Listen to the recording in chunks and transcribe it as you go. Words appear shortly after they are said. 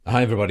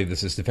Hi everybody,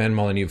 this is Stefan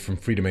Molyneux from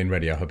Free Domain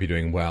Radio. I hope you're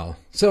doing well.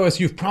 So as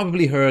you've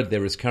probably heard,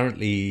 there is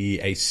currently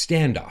a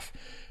standoff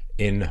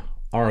in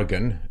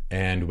Oregon,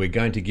 and we're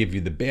going to give you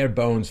the bare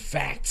bones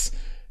facts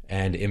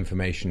and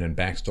information and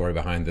backstory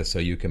behind this so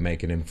you can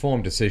make an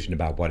informed decision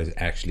about what is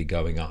actually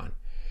going on.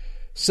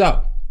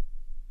 So,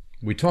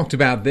 we talked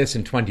about this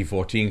in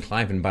 2014.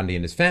 Cliven Bundy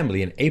and his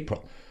family in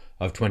April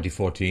of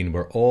 2014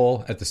 were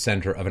all at the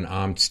center of an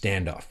armed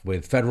standoff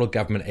with federal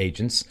government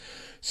agents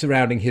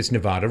surrounding his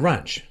Nevada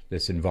ranch.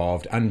 This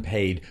involved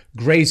unpaid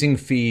grazing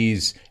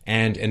fees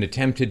and an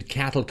attempted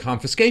cattle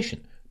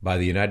confiscation by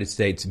the United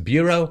States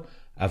Bureau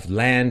of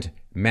Land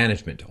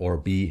Management, or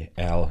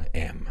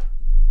BLM.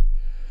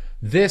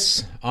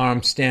 This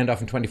armed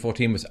standoff in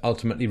 2014 was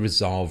ultimately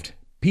resolved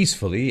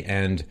peacefully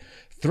and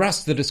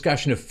thrust the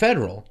discussion of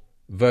federal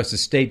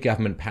versus state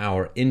government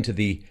power into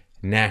the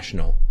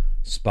national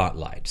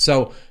spotlight.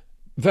 So,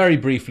 very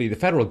briefly, the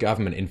federal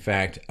government, in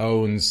fact,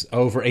 owns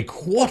over a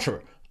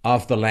quarter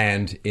of the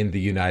land in the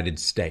United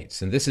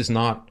States. And this is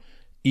not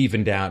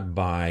evened out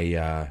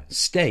by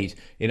state.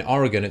 In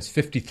Oregon, it's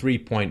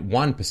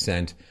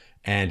 53.1%,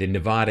 and in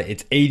Nevada,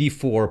 it's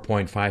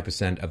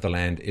 84.5% of the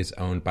land is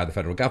owned by the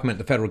federal government.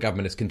 The federal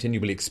government is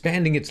continually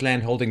expanding its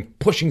land holding,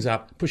 pushing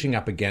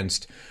up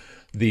against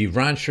the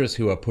ranchers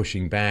who are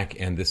pushing back,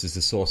 and this is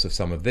the source of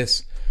some of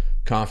this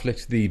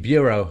conflict. The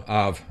Bureau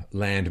of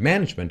Land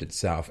Management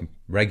itself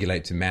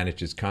regulates and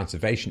manages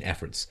conservation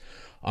efforts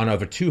on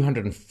over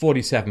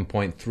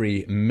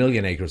 247.3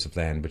 million acres of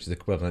land, which is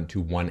equivalent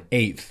to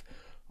 1/8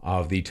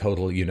 of the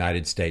total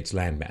United States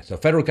landmass. So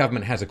federal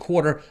government has a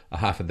quarter, a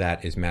half of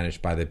that is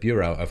managed by the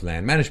Bureau of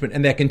Land Management,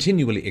 and they're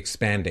continually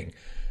expanding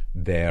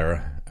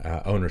their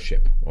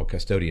ownership or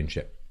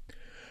custodianship.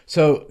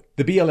 So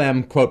the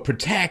BLM, quote,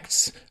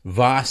 protects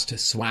vast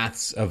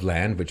swaths of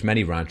land, which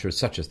many ranchers,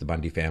 such as the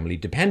Bundy family,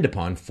 depend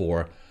upon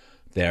for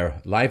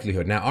their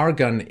livelihood. Now,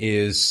 Oregon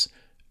is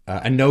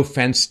a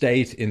no-fence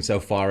state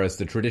insofar as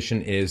the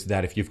tradition is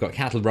that if you've got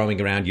cattle roaming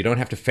around, you don't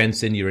have to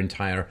fence in your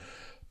entire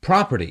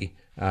property.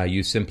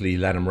 You simply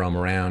let them roam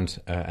around,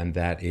 and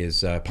that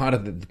is part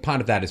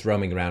of that is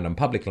roaming around on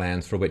public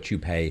lands for which you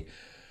pay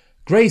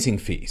grazing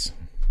fees.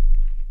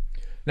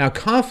 Now,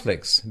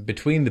 conflicts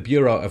between the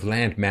Bureau of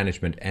Land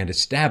Management and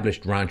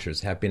established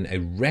ranchers have been a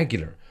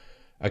regular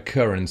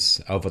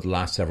occurrence over the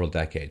last several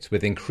decades,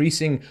 with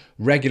increasing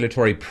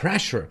regulatory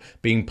pressure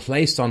being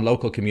placed on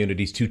local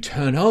communities to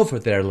turn over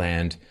their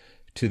land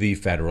to the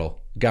federal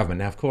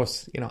government. Now, of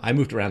course, I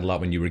moved around a lot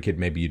when you were a kid,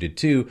 maybe you did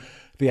too.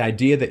 The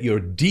idea that you're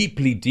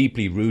deeply,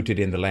 deeply rooted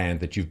in the land,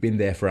 that you've been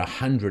there for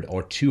 100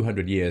 or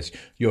 200 years,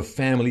 your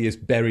family is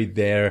buried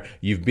there,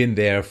 you've been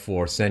there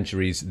for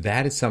centuries,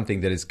 that is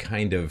something that is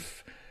kind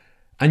of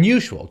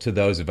unusual to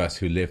those of us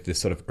who live this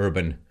sort of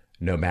urban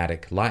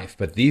nomadic life.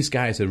 But these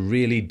guys are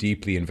really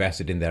deeply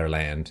invested in their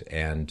land,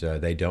 and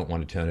they don't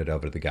want to turn it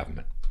over to the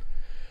government.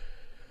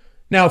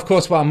 Now, of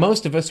course, while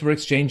most of us were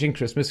exchanging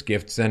Christmas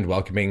gifts and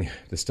welcoming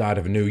the start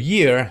of a new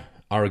year,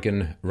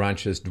 Oregon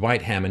Ranchers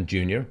Dwight Hammond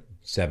Jr.,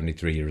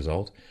 73 years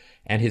old,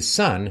 and his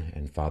son,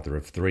 and father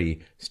of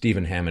three,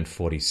 Stephen Hammond,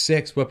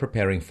 46, were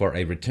preparing for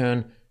a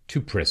return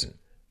to prison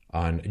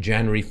on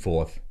January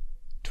 4th,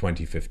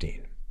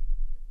 2015.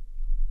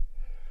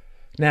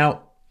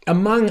 Now,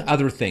 among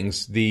other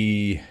things,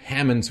 the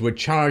Hammonds were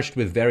charged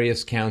with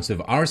various counts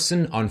of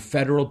arson on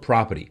federal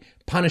property,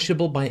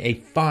 punishable by a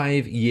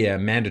 5-year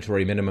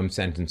mandatory minimum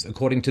sentence,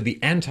 according to the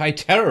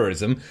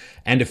Antiterrorism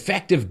and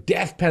Effective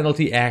Death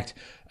Penalty Act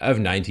of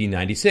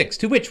 1996,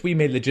 to which we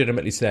may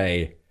legitimately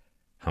say,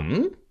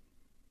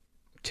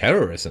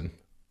 terrorism?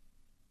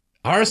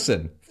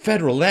 Arson?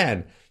 Federal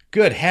land?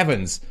 Good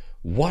heavens,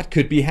 what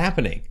could be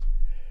happening?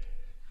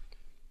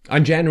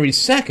 On January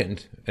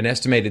 2nd, an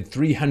estimated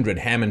 300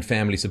 Hammond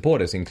family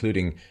supporters,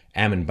 including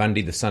Ammon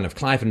Bundy, the son of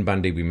Cliven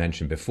Bundy we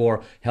mentioned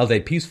before, held a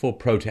peaceful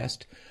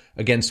protest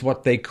against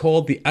what they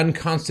called the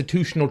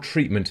unconstitutional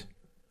treatment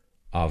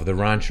of the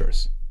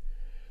ranchers.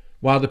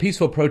 While the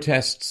peaceful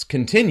protests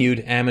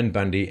continued, Ammon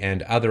Bundy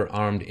and other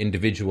armed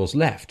individuals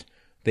left.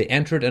 They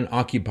entered and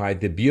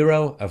occupied the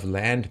Bureau of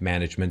Land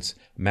Management's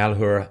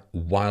Malheur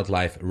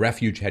Wildlife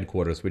Refuge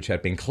headquarters, which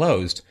had been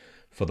closed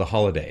for the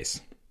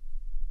holidays.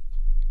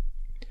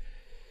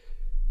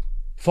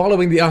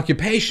 Following the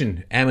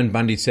occupation, Ammon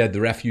Bundy said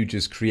the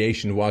refuge's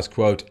creation was,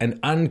 quote,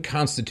 an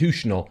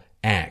unconstitutional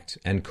act,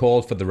 and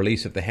called for the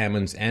release of the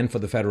Hammonds and for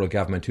the federal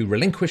government to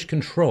relinquish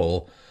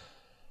control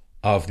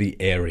of the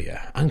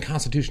area.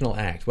 Unconstitutional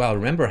act. Well,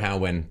 remember how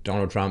when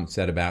Donald Trump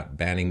said about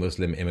banning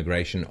Muslim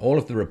immigration, all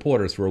of the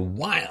reporters were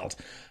wild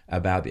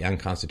about the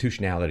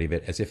unconstitutionality of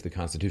it, as if the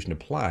Constitution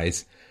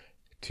applies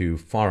to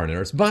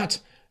foreigners.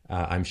 But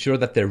I'm sure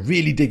that they're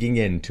really digging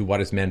into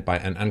what is meant by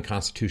an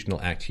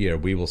unconstitutional act here.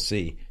 We will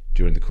see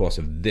during the course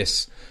of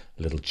this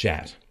little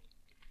chat.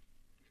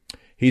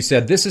 He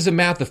said, this is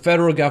about the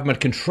federal government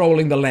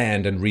controlling the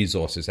land and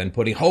resources and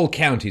putting whole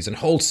counties and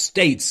whole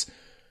states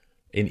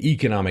in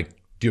economic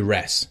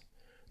duress.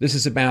 This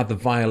is about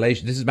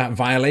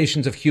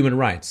violations of human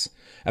rights,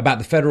 about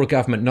the federal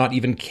government not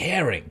even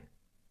caring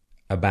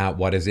about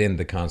what is in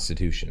the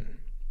Constitution.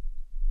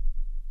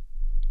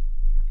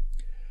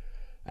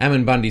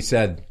 Ammon Bundy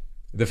said,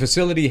 "The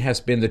facility has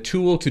been the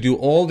tool to do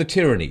all the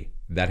tyranny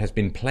that has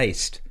been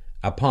placed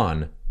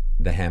upon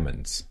the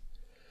Hammonds.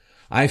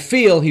 I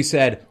feel," he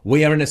said,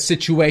 "we are in a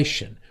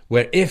situation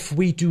where if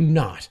we do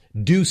not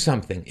do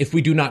something, if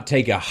we do not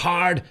take a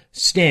hard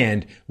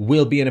stand,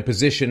 we'll be in a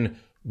position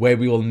where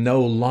we will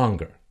no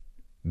longer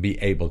be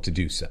able to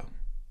do so."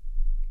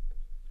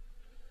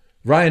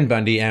 Ryan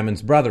Bundy,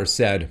 Ammon's brother,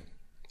 said,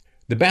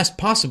 "The best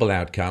possible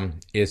outcome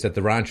is that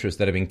the ranchers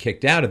that have been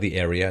kicked out of the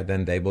area,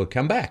 then they will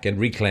come back and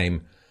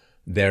reclaim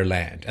their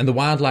land. And the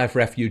wildlife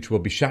refuge will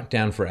be shut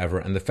down forever,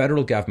 and the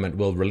federal government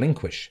will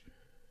relinquish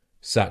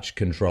such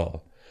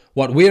control.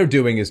 What we're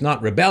doing is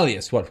not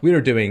rebellious. What we're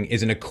doing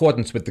is in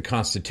accordance with the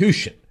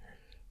Constitution,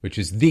 which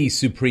is the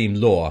supreme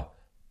law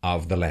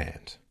of the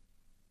land."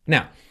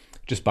 Now,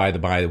 just by the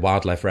by, the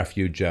wildlife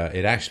refuge,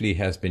 it actually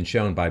has been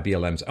shown by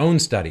BLM's own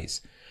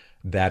studies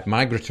that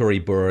migratory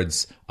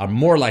birds are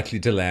more likely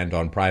to land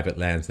on private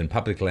lands than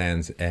public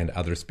lands, and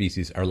other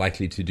species are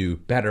likely to do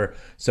better.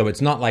 So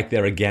it's not like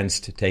they're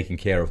against taking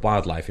care of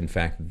wildlife. In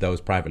fact, those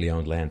privately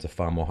owned lands are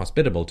far more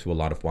hospitable to a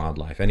lot of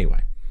wildlife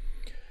anyway.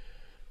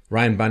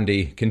 Ryan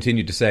Bundy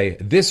continued to say,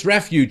 "This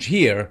refuge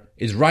here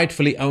is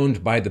rightfully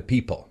owned by the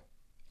people,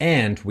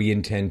 and we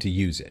intend to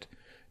use it,"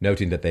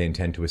 noting that they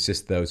intend to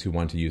assist those who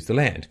want to use the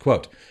land.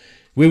 Quote,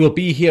 "We will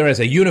be here as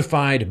a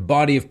unified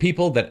body of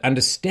people that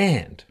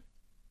understand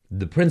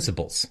the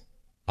principles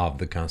of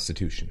the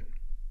Constitution."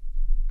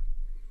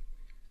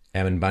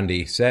 Ammon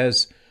Bundy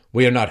says,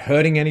 "We are not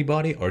hurting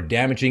anybody or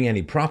damaging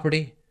any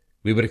property.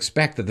 We would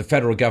expect that the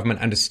federal government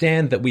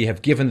understand that we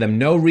have given them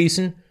no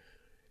reason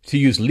to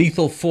use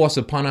lethal force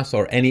upon us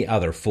or any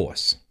other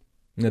force."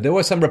 Now, there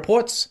were some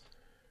reports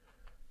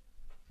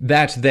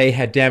that they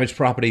had damaged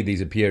property.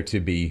 These appear to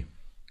be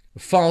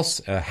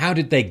false. How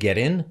did they get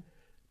in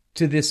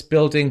to this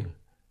building?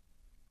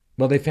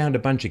 Well, they found a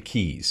bunch of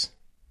keys.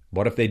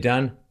 What have they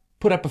done?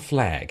 Put up a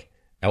flag.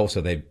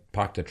 Also, they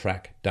parked a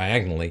truck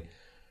diagonally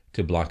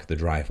to block the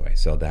driveway.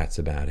 So that's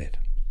about it.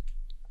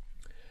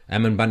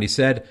 Ammon Bundy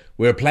said,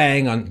 we're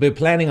planning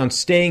on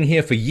staying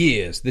here for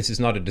years. This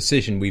is not a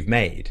decision we've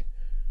made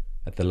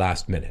at the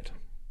last minute."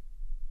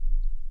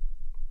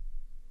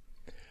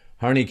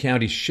 Harney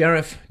County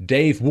Sheriff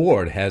Dave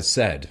Ward has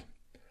said,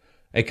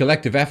 "A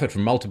collective effort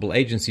from multiple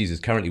agencies is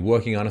currently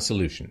working on a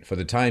solution. For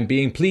the time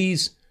being,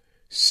 please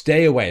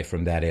stay away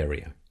from that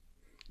area.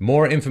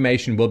 More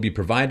information will be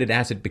provided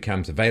as it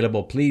becomes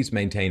available. Please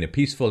maintain a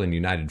peaceful and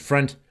united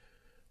front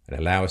and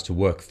allow us to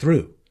work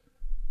through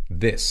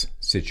this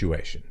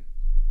situation."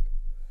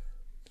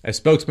 A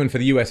spokesman for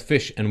the U.S.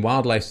 Fish and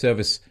Wildlife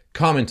Service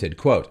commented,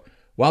 quote,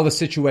 "While the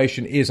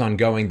situation is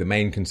ongoing, the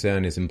main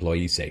concern is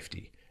employee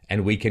safety,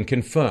 and we can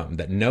confirm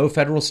that no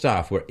federal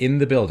staff were in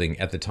the building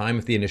at the time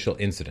of the initial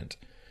incident.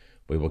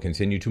 We will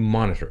continue to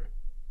monitor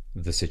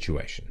the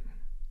situation."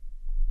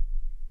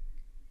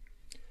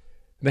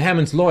 The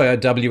Hammonds' lawyer,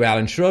 W.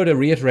 Alan Schroeder,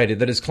 reiterated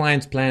that his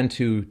clients plan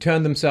to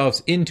turn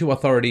themselves into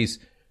authorities.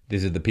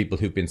 These are the people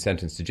who've been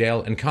sentenced to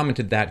jail, and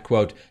commented that,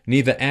 quote,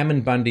 "Neither Ammon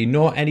Bundy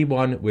nor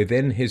anyone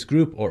within his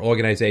group or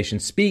organization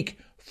speak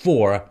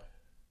for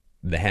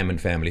the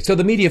Hammond family." So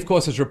the media, of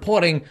course, is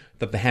reporting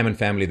that the Hammond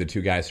family, the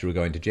two guys who are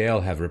going to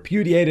jail, have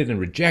repudiated and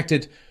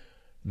rejected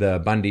the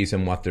Bundys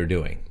and what they're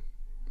doing.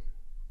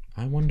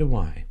 I wonder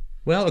why.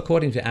 Well,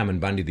 according to Ammon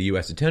Bundy, the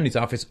U.S. Attorney's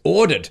Office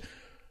ordered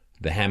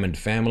the Hammond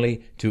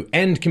family to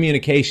end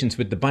communications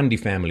with the Bundy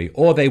family,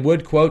 or they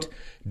would, quote,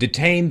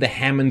 "detain the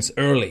Hammonds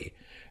early,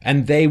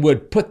 and they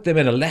would put them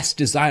in a less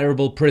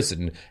desirable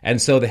prison."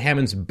 And so the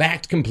Hammonds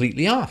backed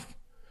completely off.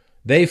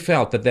 They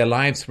felt that their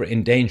lives were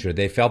in danger.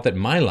 They felt that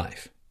my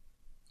life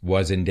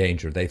was in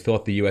danger. They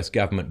thought the U.S.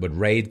 government would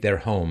raid their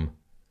home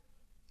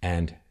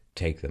and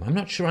take them. I'm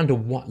not sure under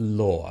what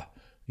law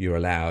you're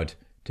allowed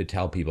to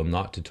tell people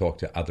not to talk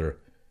to other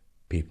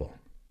people.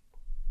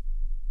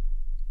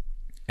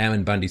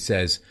 Ammon Bundy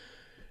says,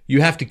 "You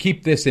have to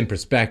keep this in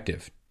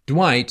perspective.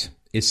 Dwight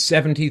is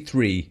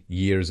 73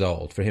 years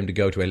old. For him to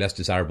go to a less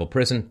desirable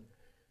prison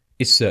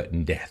is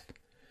certain death.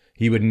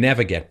 He would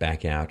never get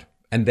back out.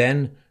 And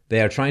then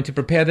they are trying to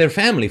prepare their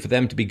family for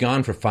them to be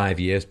gone for 5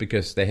 years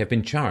because they have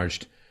been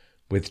charged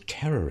with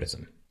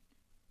terrorism."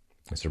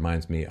 This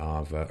reminds me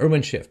of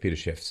Erwin Schiff, Peter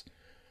Schiff's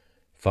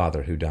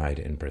father, who died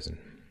in prison.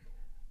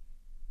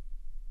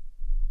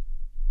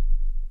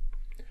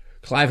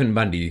 Cliven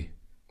Bundy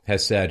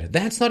has said,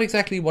 "That's not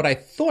exactly what I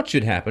thought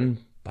should happen,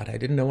 but I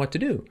didn't know what to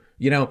do.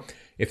 You know,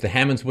 if the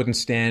Hammonds wouldn't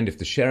stand, if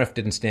the sheriff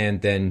didn't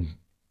stand, then,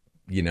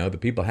 you know, the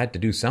people had to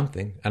do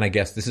something. And I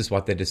guess this is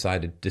what they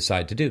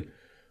decide to do.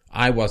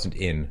 I wasn't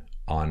in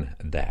on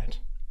that."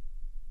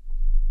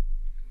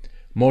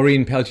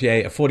 Maureen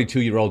Peltier, a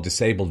 42-year-old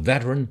disabled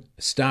veteran,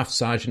 a staff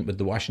sergeant with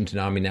the Washington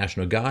Army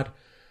National Guard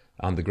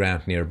on the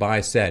ground nearby,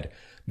 said,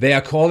 "They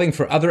are calling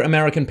for other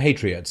American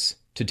patriots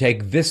to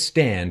take this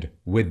stand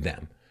with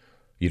them.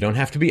 You don't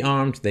have to be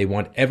armed. They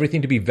want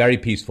everything to be very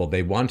peaceful.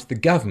 They want the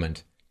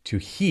government to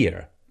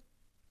hear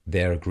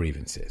their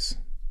grievances."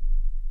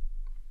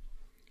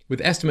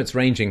 With estimates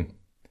ranging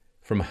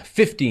from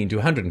 15 to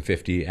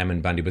 150,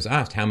 Ammon Bundy was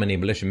asked how many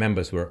militia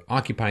members were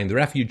occupying the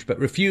refuge, but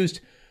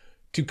refused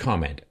to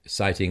comment,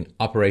 citing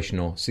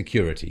operational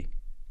security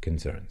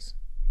concerns.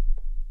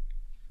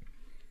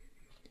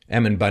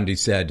 Ammon Bundy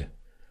said,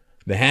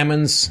 "The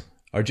Hammonds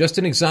are just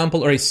an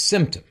example or a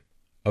symptom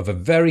of a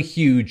very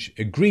huge,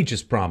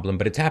 egregious problem,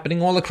 but it's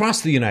happening all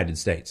across the United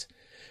States.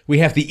 We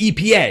have the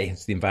EPA,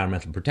 it's the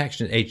Environmental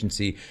Protection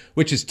Agency,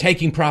 which is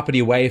taking property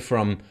away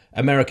from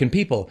American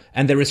people,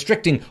 and they're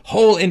restricting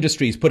whole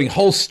industries, putting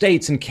whole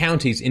states and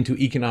counties into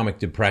economic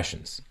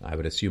depressions." I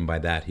would assume by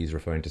that he's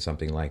referring to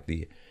something like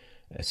the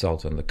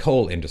assault on the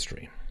coal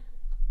industry.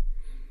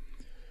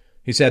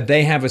 He said,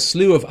 "They have a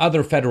slew of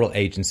other federal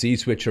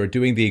agencies which are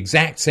doing the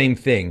exact same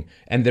thing,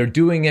 and they're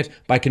doing it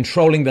by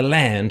controlling the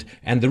land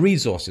and the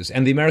resources,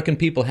 and the American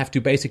people have to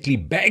basically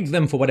beg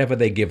them for whatever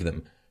they give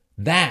them.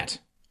 That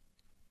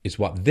is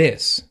what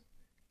this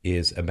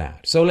is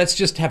about." So let's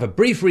just have a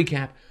brief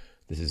recap.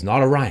 This is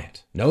not a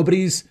riot.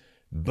 Nobody's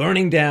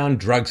burning down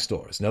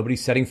drugstores.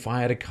 Nobody's setting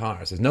fire to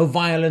cars. There's no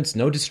violence,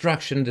 no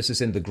destruction. This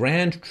is in the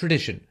grand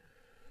tradition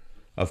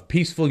of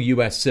peaceful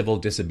U.S. civil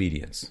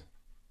disobedience.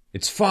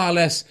 It's far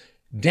less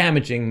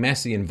damaging,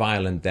 messy, and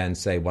violent than,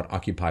 say, what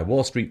Occupy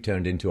Wall Street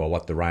turned into, or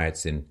what the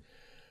riots in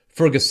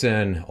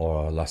Ferguson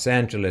or Los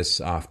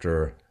Angeles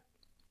after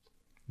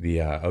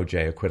the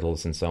O.J.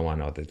 acquittals and so on,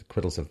 or the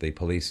acquittals of the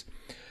police.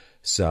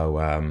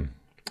 So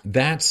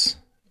that's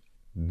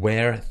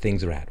where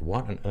things are at.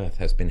 What on earth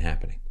has been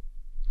happening?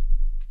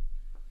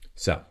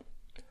 So,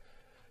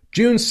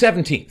 June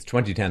 17th,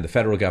 2010, the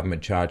federal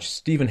government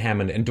charged Cliven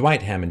Hammond and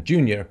Dwight Hammond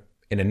Jr.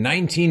 in a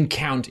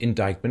 19-count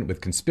indictment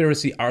with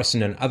conspiracy,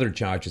 arson, and other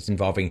charges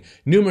involving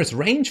numerous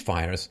range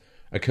fires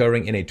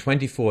occurring in a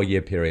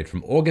 24-year period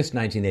from August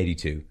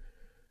 1982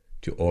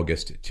 to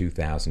August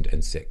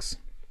 2006.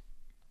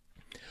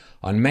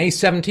 On May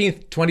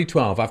 17th,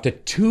 2012, after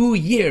 2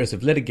 years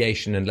of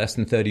litigation and less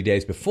than 30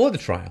 days before the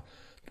trial,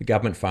 the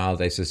government filed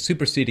a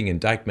superseding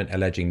indictment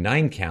alleging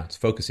 9 counts,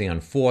 focusing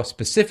on 4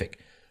 specific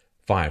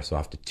fires. So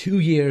after 2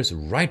 years,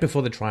 right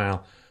before the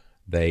trial,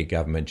 the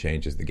government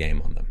changes the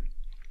game on them.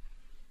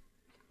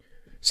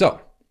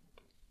 So,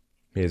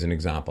 here's an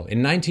example.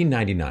 In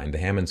 1999, the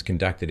Hammonds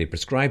conducted a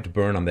prescribed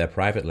burn on their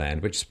private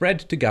land, which spread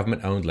to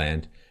government-owned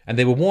land, and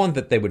they were warned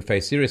that they would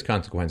face serious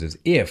consequences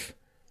if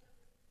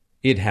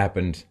it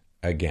happened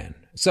again.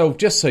 So,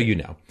 just so you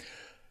know,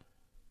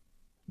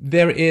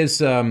 there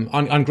is,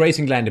 on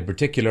grazing land in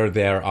particular,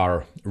 there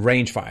are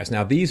range fires.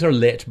 Now, these are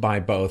lit by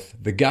both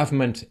the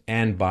government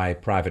and by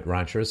private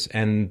ranchers,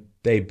 and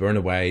they burn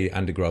away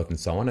undergrowth and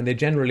so on, and they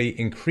generally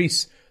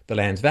increase the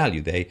land's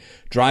value. They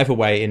drive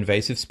away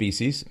invasive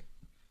species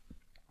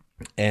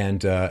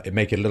and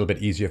make it a little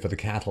bit easier for the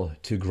cattle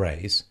to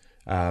graze.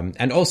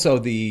 And also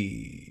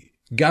the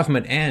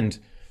government and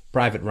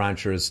private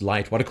ranchers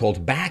light what are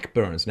called back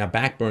burns. Now,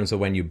 back burns are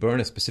when you burn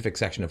a specific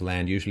section of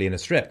land, usually in a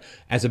strip,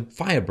 as a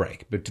fire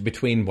break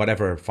between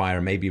whatever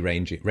fire may be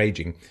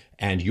raging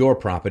and your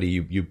property.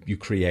 You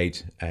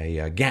create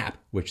a gap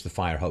which the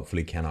fire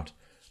hopefully cannot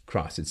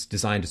cross. It's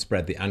designed to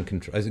spread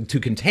to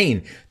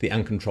contain the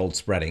uncontrolled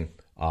spreading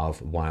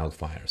of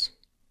wildfires.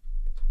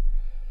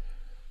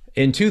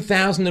 In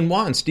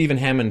 2001, Cliven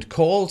Hammond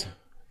called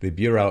the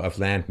Bureau of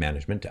Land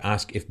Management to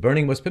ask if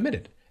burning was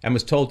permitted and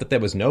was told that there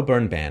was no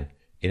burn ban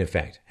in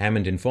effect.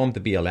 Hammond informed the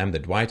BLM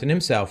that Dwight and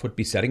himself would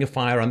be setting a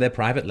fire on their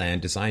private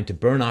land designed to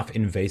burn off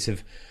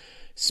invasive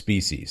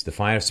species. The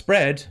fire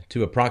spread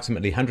to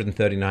approximately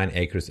 139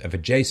 acres of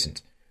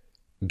adjacent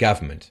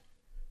government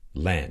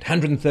land.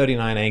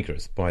 139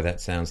 acres. Boy,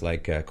 that sounds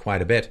like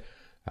quite a bit.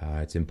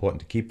 It's important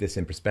to keep this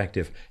in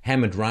perspective.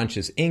 Hammond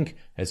Ranches, Inc.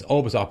 has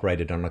always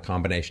operated on a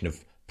combination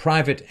of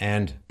private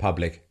and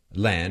public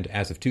land.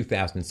 As of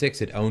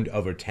 2006, it owned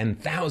over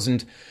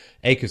 10,000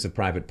 acres of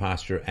private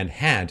pasture and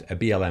had a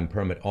BLM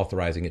permit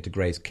authorizing it to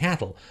graze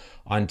cattle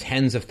on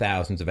tens of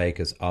thousands of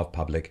acres of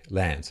public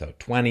land. So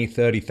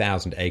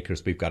 30,000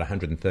 acres. We've got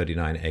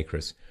 139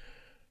 acres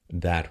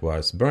that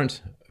was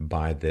burnt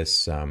by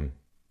this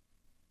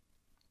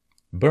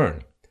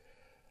burn.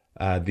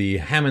 The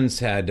Hammonds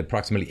had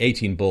approximately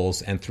 18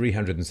 bulls and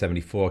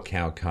 374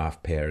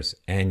 cow-calf pairs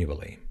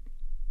annually.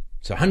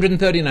 So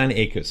 139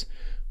 acres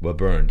were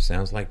burned.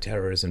 Sounds like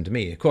terrorism to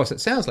me. Of course, it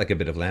sounds like a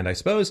bit of land, I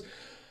suppose.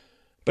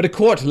 But a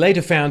court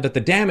later found that the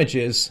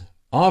damages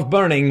of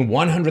burning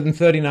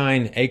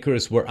 139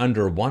 acres were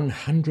under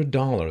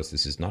 $100.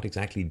 This is not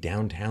exactly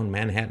downtown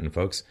Manhattan,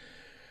 folks.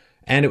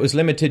 And it was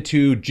limited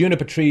to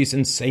juniper trees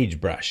and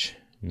sagebrush,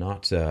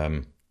 not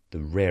the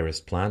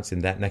rarest plants in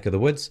that neck of the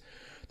woods.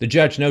 The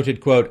judge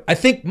noted, quote, "I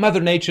think Mother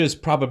Nature's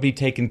probably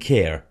taken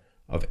care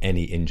of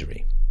any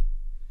injury."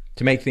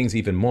 To make things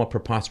even more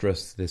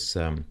preposterous, this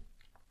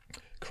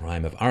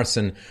crime of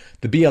arson,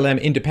 the BLM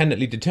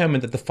independently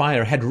determined that the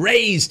fire had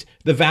raised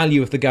the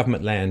value of the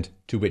government land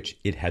to which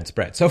it had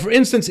spread. So, for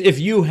instance, if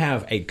you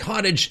have a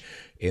cottage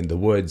in the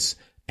woods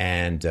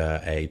and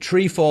a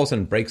tree falls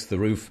and breaks the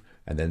roof,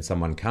 and then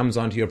someone comes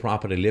onto your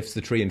property, lifts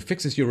the tree and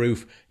fixes your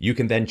roof, you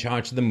can then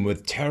charge them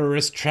with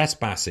terrorist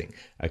trespassing,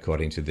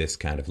 according to this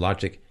kind of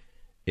logic,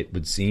 it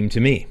would seem to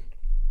me.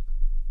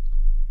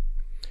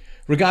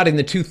 Regarding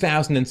the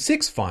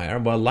 2006 fire,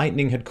 well,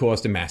 lightning had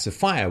caused a massive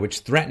fire which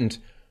threatened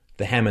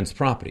the Hammonds'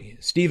 property.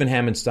 Stephen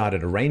Hammond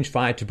started a range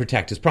fire to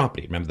protect his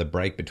property. Remember the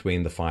break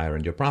between the fire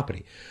and your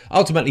property.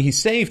 Ultimately, he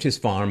saved his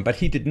farm, but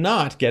he did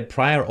not get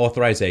prior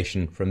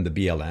authorization from the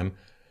BLM,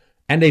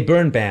 and a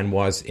burn ban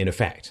was in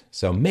effect.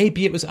 So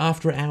maybe it was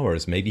after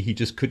hours. Maybe he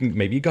just couldn't.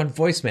 Maybe he got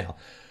voicemail.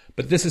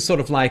 But this is sort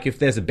of like if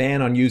there's a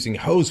ban on using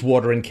hose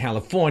water in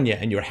California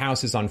and your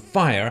house is on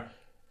fire,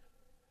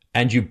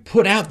 and you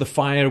put out the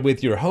fire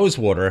with your hose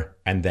water,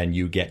 and then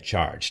you get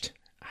charged.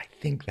 I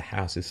think the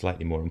house is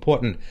slightly more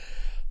important,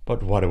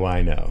 but what do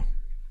I know?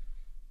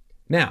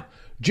 Now,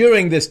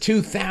 during this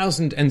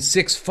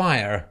 2006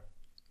 fire,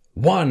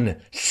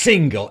 1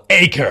 single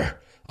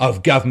acre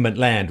of government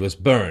land was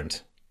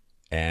burned.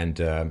 And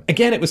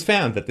again, it was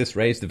found that this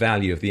raised the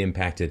value of the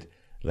impacted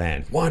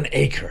land. 1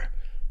 acre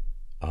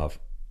of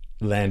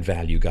land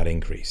value got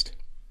increased.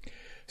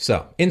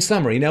 So, in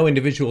summary, no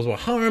individuals were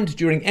harmed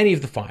during any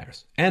of the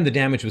fires, and the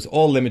damage was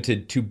all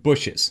limited to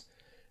bushes,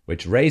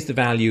 which raised the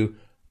value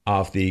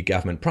of the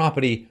government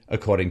property,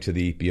 according to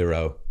the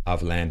Bureau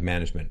of Land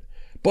Management.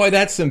 Boy,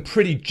 that's some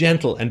pretty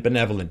gentle and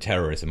benevolent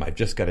terrorism. I've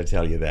just got to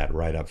tell you that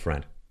right up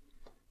front.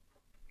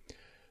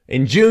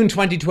 In June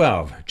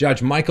 2012,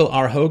 Judge Michael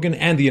R. Hogan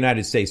and the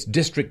United States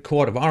District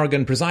Court of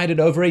Oregon presided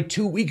over a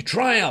 2-week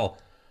trial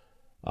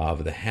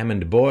of the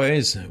Hammond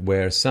boys,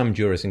 where some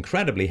jurors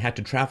incredibly had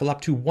to travel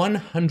up to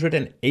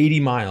 180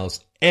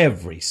 miles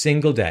every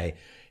single day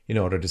in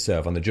order to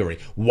serve on the jury.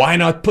 Why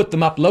not put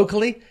them up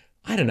locally?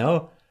 I don't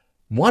know.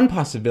 One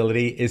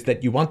possibility is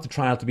that you want the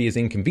trial to be as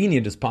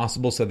inconvenient as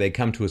possible so they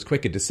come to as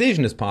quick a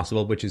decision as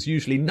possible, which is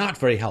usually not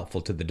very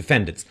helpful to the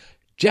defendants.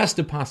 Just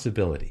a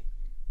possibility.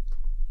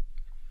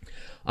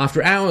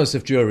 After hours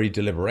of jury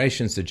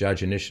deliberations, the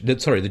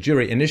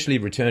jury initially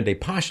returned a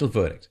partial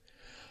verdict,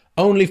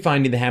 only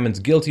finding the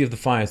Hammonds guilty of the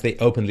fires they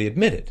openly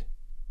admitted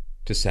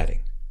to setting.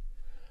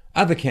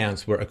 Other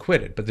counts were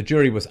acquitted, but the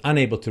jury was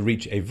unable to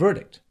reach a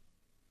verdict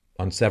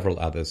on several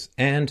others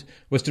and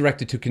was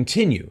directed to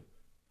continue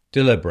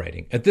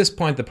deliberating. At this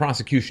point, the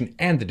prosecution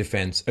and the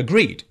defense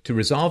agreed to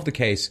resolve the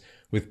case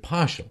with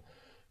partial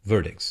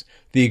verdicts.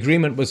 The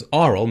agreement was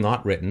oral,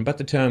 not written, but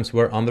the terms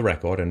were on the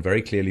record and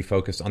very clearly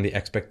focused on the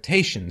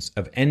expectations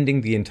of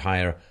ending the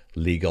entire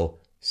legal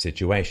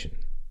situation.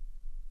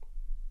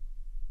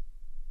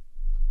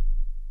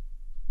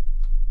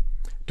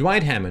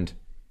 Dwight Hammond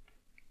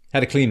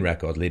had a clean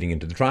record leading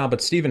into the trial,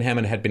 but Stephen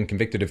Hammond had been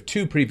convicted of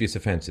 2 previous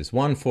offenses,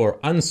 one for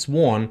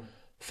unsworn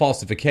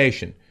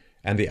falsification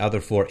and the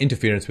other for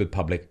interference with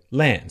public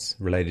lands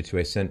related to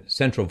a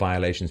Central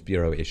Violations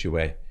Bureau issue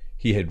where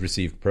he had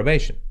received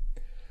probation.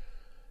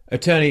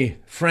 Attorney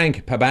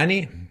Frank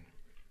Pabani,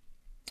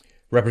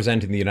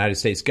 representing the United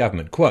States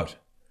government, quote,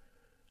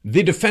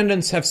 "The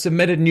defendants have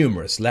submitted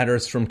numerous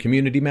letters from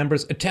community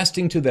members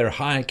attesting to their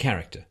high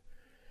character.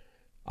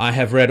 I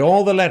have read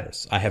all the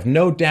letters. I have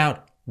no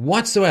doubt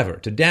whatsoever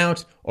to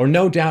doubt or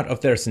no doubt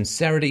of their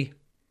sincerity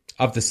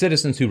of the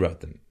citizens who wrote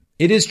them.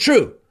 It is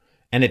true,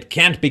 and it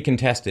can't be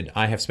contested.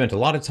 I have spent a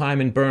lot of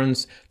time in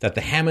Burns that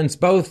the Hammonds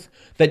both,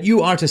 that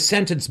you are to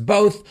sentence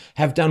both,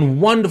 have done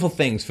wonderful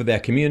things for their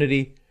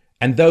community,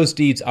 and those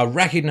deeds are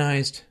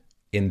recognized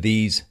in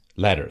these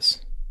letters."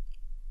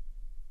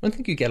 I don't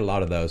think you get a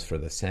lot of those for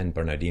the San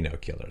Bernardino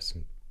killers.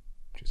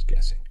 Just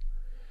guessing.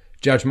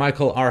 Judge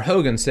Michael R.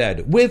 Hogan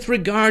said, "With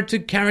regard to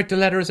character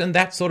letters and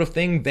that sort of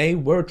thing, they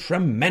were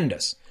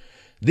tremendous.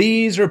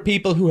 These are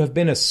people who have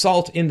been a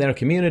salt in their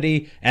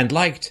community and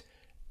liked,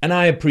 and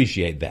I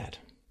appreciate that."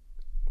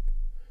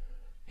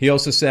 He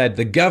also said,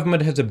 "The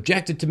government has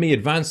objected to me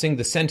advancing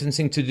the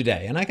sentencing to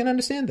today, and I can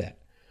understand that.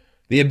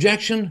 The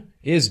objection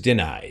is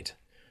denied.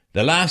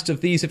 The last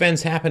of these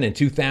events happened in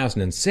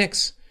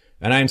 2006,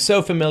 and I am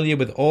so familiar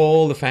with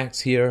all the facts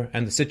here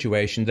and the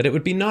situation that it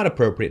would be not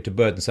appropriate to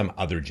burden some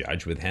other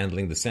judge with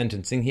handling the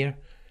sentencing here."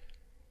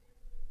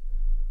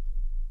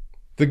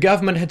 The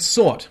government had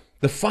sought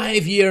the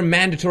 5-year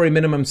mandatory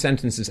minimum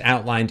sentences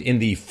outlined in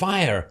the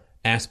fire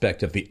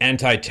aspect of the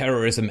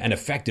Antiterrorism and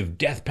Effective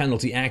Death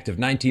Penalty Act of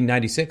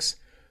 1996,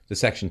 the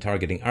section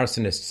targeting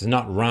arsonists,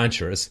 not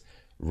ranchers,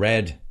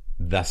 read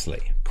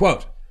thusly,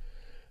 quote,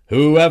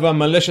 "Whoever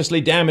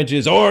maliciously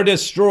damages or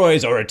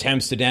destroys or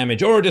attempts to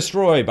damage or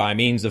destroy by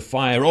means of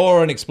fire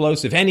or an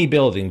explosive any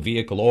building,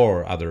 vehicle,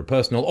 or other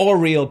personal or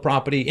real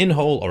property in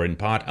whole or in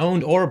part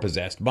owned or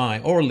possessed by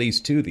or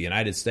leased to the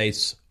United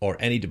States or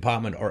any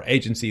department or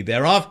agency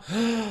thereof,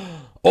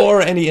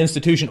 or any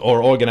institution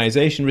or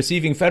organization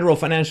receiving federal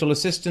financial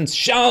assistance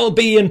shall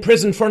be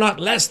imprisoned for not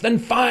less than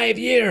 5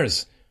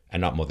 years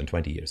and not more than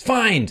 20 years,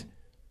 fined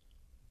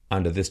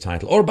under this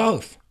title or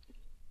both."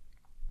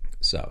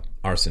 So,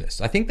 arsonists.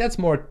 I think that's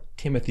more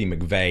Timothy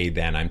McVeigh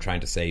than I'm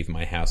trying to save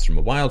my house from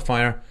a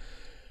wildfire.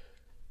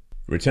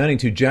 Returning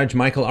to Judge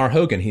Michael R.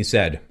 Hogan, he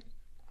said,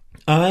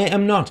 "I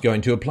am not going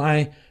to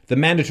apply the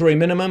mandatory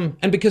minimum,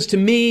 and because to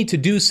me to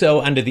do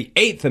so under the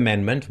 8th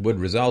Amendment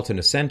would result in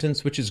a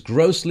sentence which is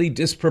grossly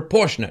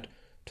disproportionate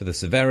to the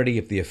severity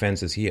of the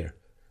offenses here.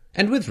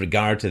 And with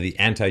regard to the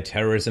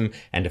Antiterrorism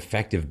and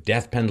Effective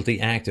Death Penalty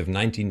Act of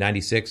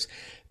 1996,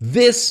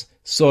 this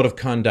sort of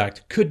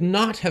conduct could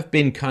not have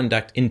been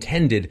conduct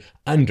intended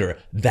under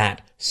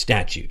that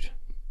statute.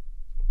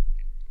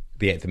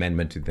 The Eighth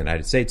Amendment to the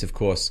United States, of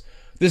course,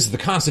 this is the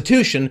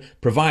Constitution,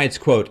 provides,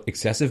 quote,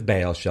 excessive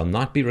bail shall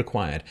not be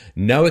required,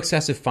 no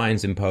excessive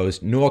fines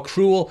imposed, nor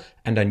cruel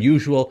and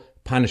unusual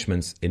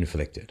punishments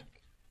inflicted.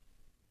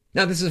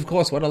 Now, this is, of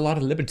course, what a lot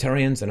of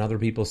libertarians and other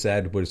people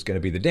said was going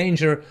to be the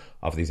danger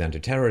of these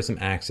anti-terrorism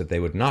acts, that they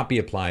would not be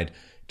applied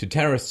to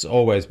terrorists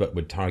always, but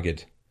would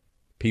target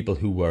people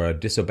who were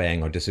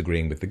disobeying or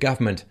disagreeing with the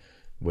government,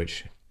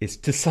 which is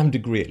to some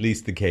degree at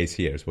least the case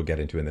here, as we'll get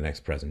into in the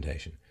next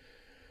presentation.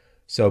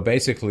 So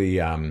basically,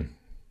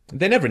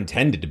 they never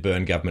intended to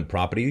burn government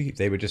property.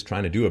 They were just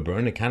trying to do a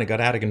burn. It kind of got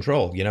out of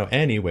control. You know,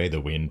 any way the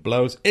wind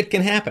blows, it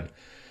can happen.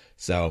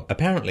 So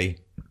apparently,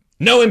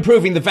 no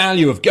improving the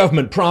value of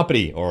government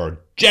property, or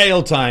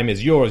jail time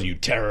is yours, you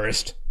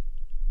terrorist.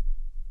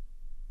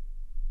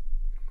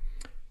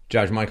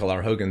 Judge Michael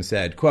R. Hogan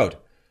said, quote,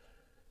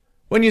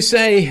 when you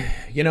say,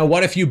 you know,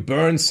 what if you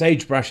burn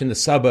sagebrush in the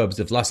suburbs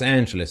of Los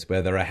Angeles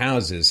where there are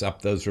houses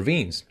up those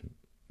ravines?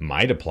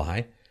 Might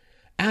apply.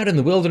 Out in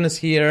the wilderness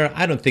here,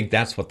 I don't think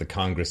that's what the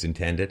Congress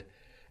intended.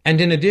 And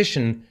in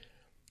addition,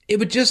 it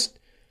would just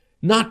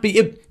not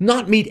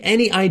meet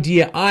any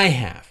idea I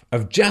have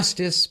of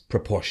justice,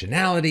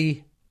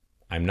 proportionality.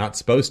 I'm not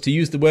supposed to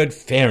use the word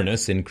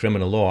fairness in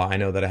criminal law. I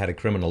know that I had a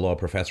criminal law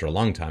professor a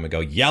long time ago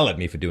yell at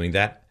me for doing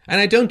that,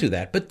 and I don't do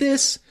that. But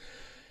this,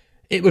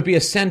 it would be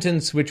a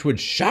sentence which would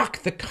shock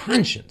the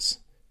conscience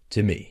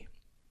to me.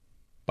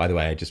 By the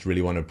way, I just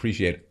really want to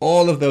appreciate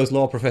all of those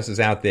law professors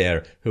out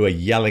there who are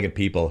yelling at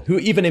people who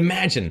even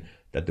imagine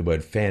that the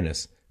word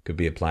fairness could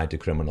be applied to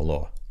criminal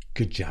law.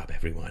 Good job,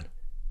 everyone.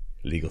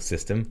 Legal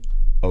system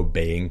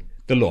obeying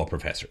the law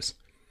professors.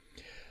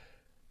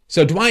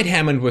 So Dwight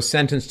Hammond was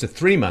sentenced to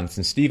 3 months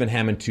and Stephen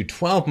Hammond to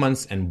 12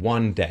 months and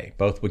 1 day.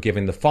 Both were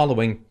given the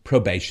following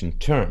probation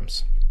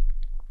terms.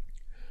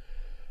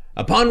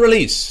 Upon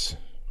release,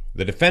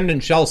 the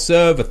defendant shall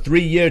serve a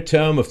 3-year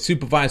term of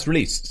supervised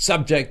release,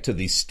 subject to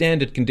the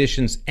standard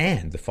conditions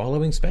and the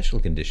following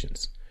special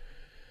conditions.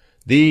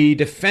 The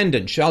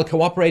defendant shall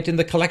cooperate in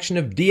the collection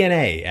of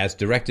DNA as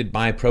directed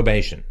by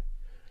probation.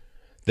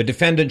 The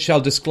defendant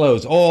shall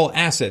disclose all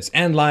assets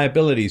and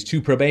liabilities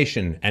to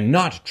probation and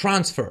not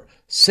transfer,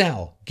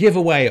 sell, give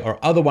away,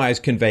 or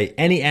otherwise convey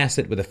any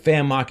asset with a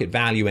fair market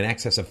value in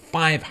excess of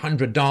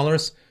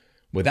 $500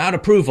 without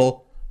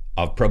approval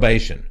of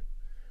probation.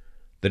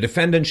 The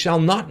defendant shall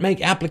not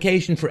make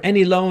application for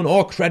any loan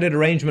or credit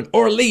arrangement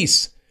or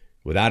lease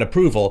without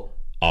approval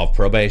of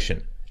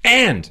probation.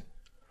 And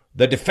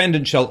the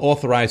defendant shall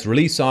authorize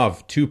release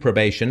of, to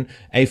probation,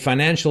 a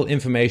financial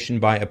information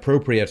by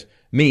appropriate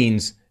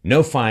means.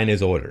 No fine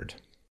is ordered.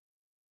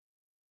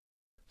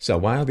 So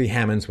while the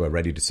Hammonds were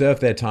ready to serve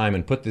their time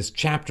and put this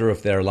chapter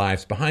of their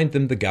lives behind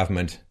them, the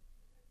government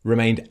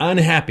remained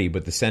unhappy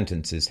with the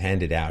sentences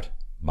handed out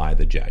by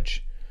the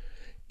judge.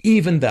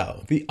 Even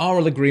though the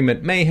oral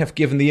agreement may have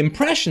given the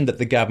impression that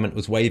the government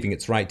was waiving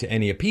its right to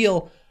any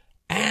appeal,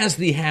 as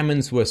the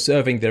Hammonds were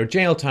serving their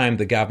jail time,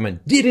 the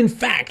government did in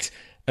fact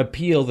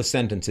appeal the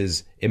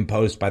sentences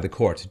imposed by the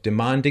court,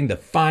 demanding the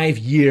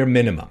 5-year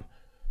minimum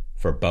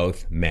for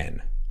both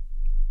men.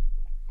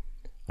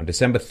 On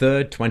December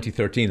 3rd,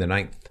 2013, the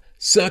Ninth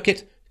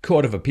Circuit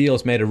Court of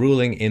Appeals made a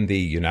ruling in the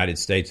United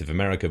States of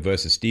America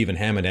versus Stephen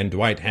Hammond and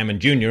Dwight Hammond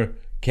Jr.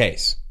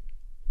 case.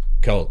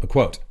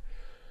 Quote,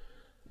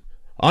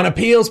 on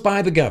appeals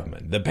by the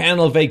government, the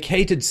panel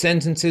vacated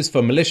sentences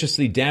for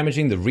maliciously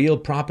damaging the real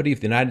property of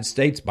the United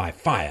States by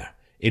fire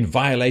in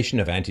violation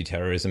of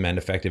Antiterrorism and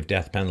Effective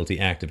Death Penalty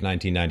Act of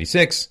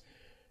 1996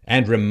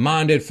 and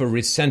remanded for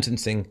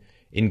resentencing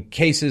in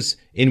cases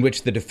in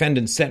which the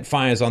defendants set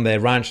fires on their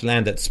ranch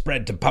land that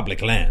spread to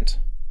public land.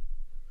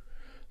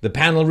 The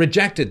panel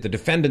rejected the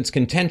defendants'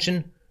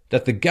 contention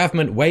that the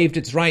government waived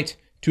its right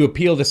to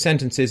appeal the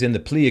sentences in the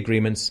plea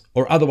agreements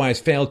or otherwise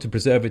failed to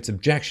preserve its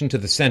objection to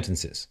the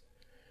sentences.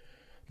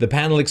 The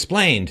panel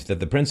explained that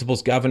the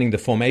principles governing the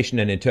formation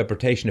and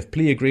interpretation of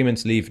plea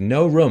agreements leave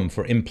no room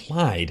for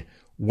implied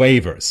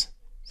waivers.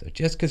 So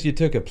just because you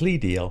took a plea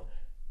deal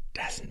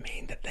doesn't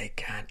mean that they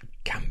can't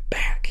come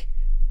back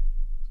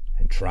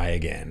and try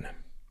again.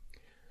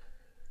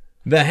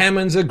 The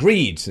Hammonds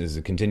agreed, this is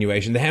a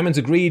continuation, the Hammonds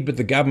agreed with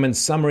the government's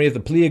summary of the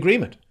plea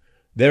agreement.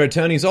 Their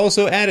attorneys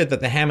also added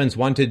that the Hammonds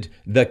wanted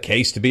the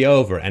case to be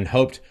over and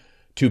hoped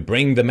to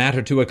bring the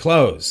matter to a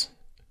close.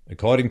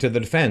 According to the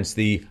defense,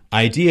 the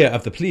idea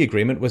of the plea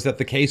agreement was that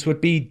the case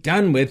would be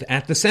done with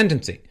at the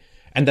sentencing,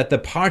 and that the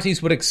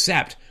parties would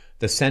accept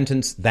the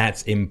sentence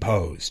that's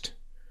imposed.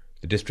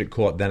 The district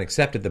court then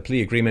accepted the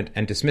plea agreement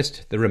and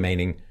dismissed the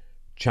remaining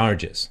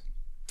charges.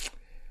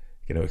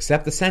 You're going to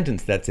accept the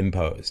sentence that's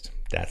imposed.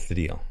 That's the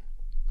deal.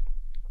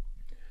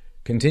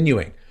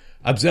 Continuing.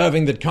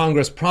 Observing that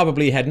Congress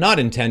probably had not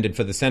intended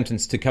for the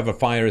sentence to cover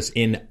fires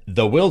in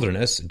the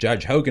wilderness,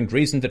 Judge Hogan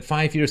reasoned that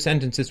 5-year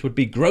sentences would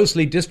be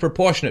grossly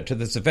disproportionate to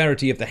the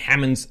severity of the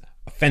Hammonds'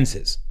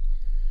 offenses.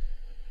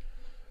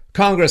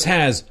 Congress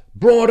has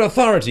broad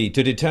authority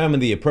to determine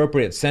the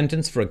appropriate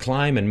sentence for a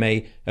crime and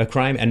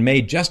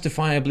may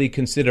justifiably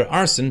consider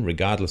arson,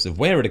 regardless of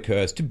where it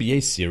occurs, to be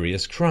a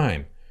serious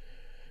crime.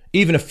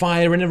 Even a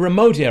fire in a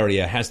remote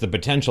area has the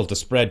potential to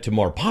spread to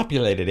more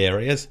populated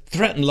areas,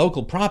 threaten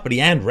local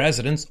property and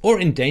residents, or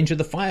endanger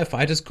the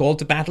firefighters called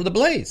to battle the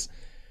blaze.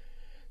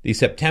 The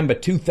September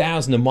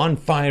 2001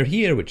 fire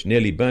here, which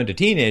nearly burned a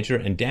teenager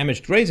and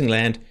damaged grazing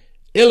land,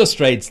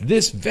 illustrates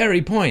this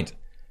very point.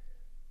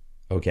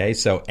 Okay,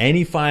 so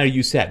any fire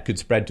you set could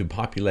spread to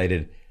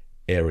populated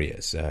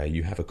areas.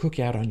 You have a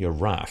cookout on your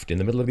raft in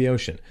the middle of the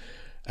ocean.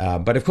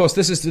 But of course,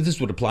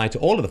 this would apply to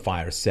all of the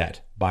fires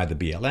set by the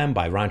BLM,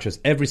 by ranchers.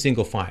 Every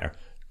single fire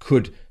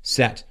could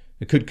spread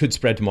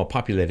to more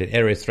populated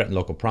areas, threaten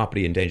local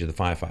property, endanger the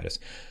firefighters.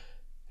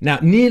 Now,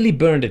 nearly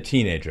burned a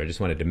teenager. I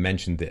just wanted to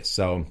mention this.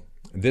 So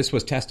this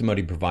was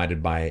testimony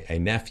provided by a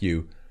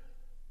nephew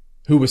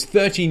who was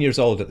 13 years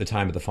old at the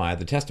time of the fire.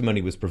 The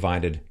testimony was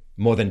provided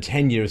more than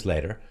 10 years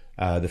later.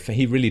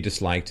 He really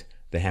disliked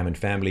the Hammond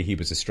family. He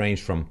was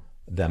estranged from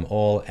them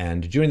all,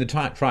 and during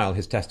the trial,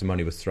 his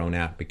testimony was thrown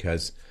out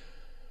because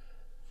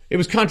it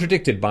was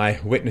contradicted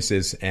by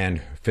witnesses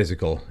and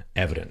physical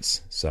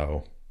evidence.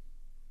 So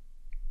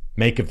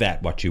make of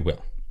that what you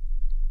will.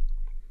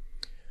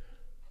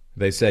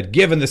 They said,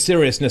 given the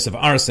seriousness of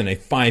arson, a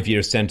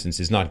 5-year sentence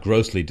is not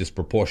grossly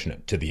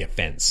disproportionate to the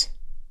offense.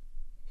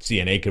 See,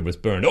 an acre was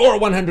burned, or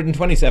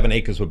 127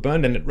 acres were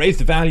burned, and it raised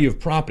the value of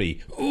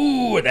property.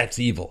 Ooh, that's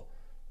evil.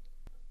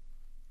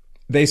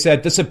 They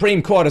said the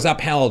Supreme Court has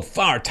upheld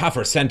far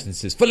tougher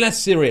sentences for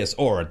less serious,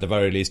 or at the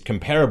very least,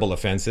 comparable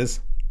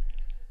offenses.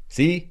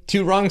 See,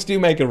 2 wrongs do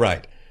make a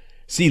right.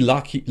 See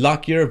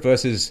Lockyer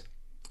versus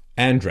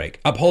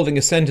Andrake, upholding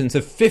a sentence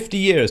of 50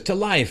 years to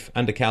life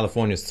under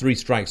California's 3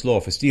 strikes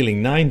law for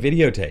stealing 9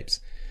 videotapes.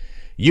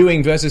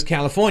 Ewing versus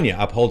California,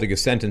 upholding a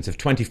sentence of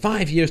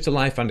 25 years to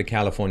life under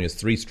California's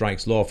 3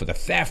 strikes law for the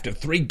theft of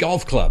 3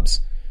 golf clubs.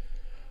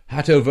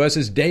 Hatto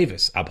versus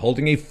Davis,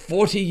 upholding a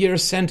 40-year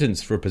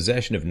sentence for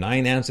possession of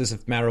 9 ounces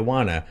of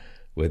marijuana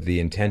with the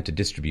intent to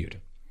distribute.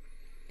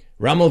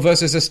 Rummel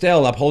versus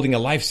Estelle, upholding a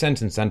life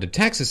sentence under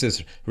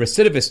Texas's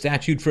recidivist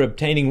statute for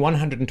obtaining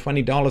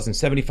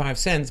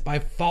 $120.75 by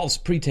false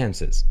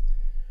pretenses.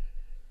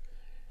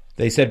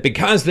 They said,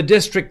 because the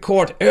district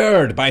court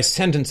erred by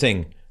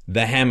sentencing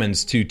the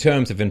Hammonds to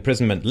terms of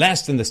imprisonment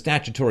less than the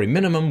statutory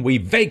minimum, we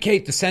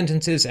vacate the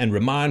sentences and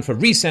remand for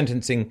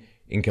resentencing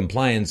in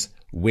compliance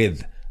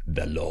with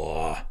the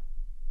law.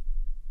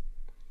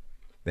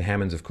 The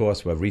Hammonds, of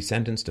course, were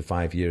resentenced to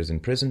 5 years in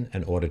prison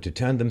and ordered to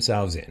turn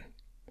themselves in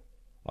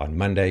on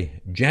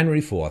Monday,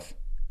 January 4th,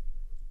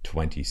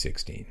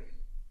 2016.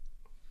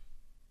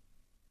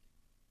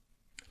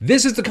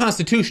 This is the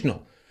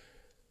constitutional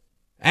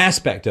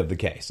aspect of the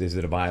case. Is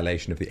it a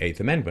violation of the 8th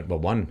Amendment? Well,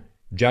 one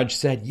judge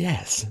said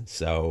yes.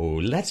 So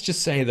let's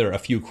just say there are a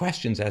few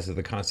questions as to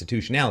the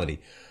constitutionality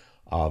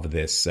of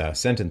this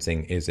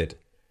sentencing. Is it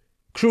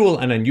cruel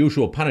and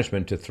unusual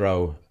punishment to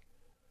throw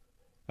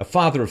a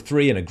father of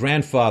 3 and a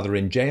grandfather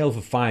in jail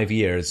for 5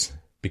 years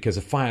because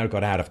a fire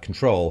got out of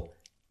control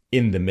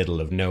in the middle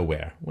of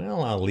nowhere?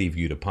 Well, I'll leave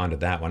you to ponder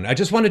that one. I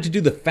just wanted to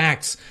do the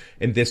facts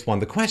in this one.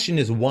 The question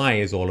is, why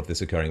is all of this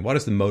occurring? What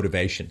is the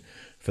motivation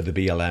for the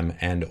BLM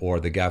and or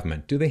the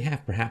government? Do they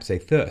have perhaps a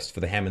thirst for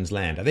the Hammonds'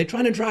 land? Are they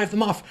trying to drive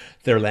them off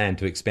their land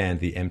to expand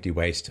the empty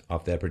waste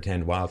of their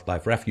pretend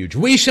wildlife refuge?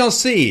 We shall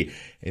see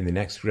in the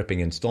next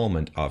gripping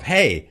installment of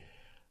Hey,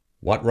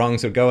 what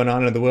wrongs are going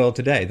on in the world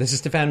today? This is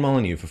Stefan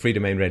Molyneux for Free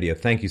Domain Radio.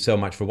 Thank you so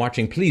much for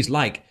watching. Please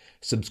like,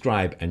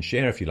 subscribe, and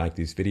share if you like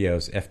these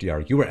videos.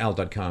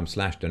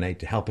 FDRURL.com/donate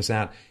to help us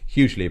out.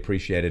 Hugely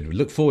appreciated. We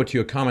look forward to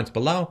your comments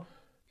below.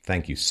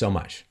 Thank you so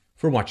much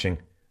for watching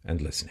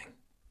and listening.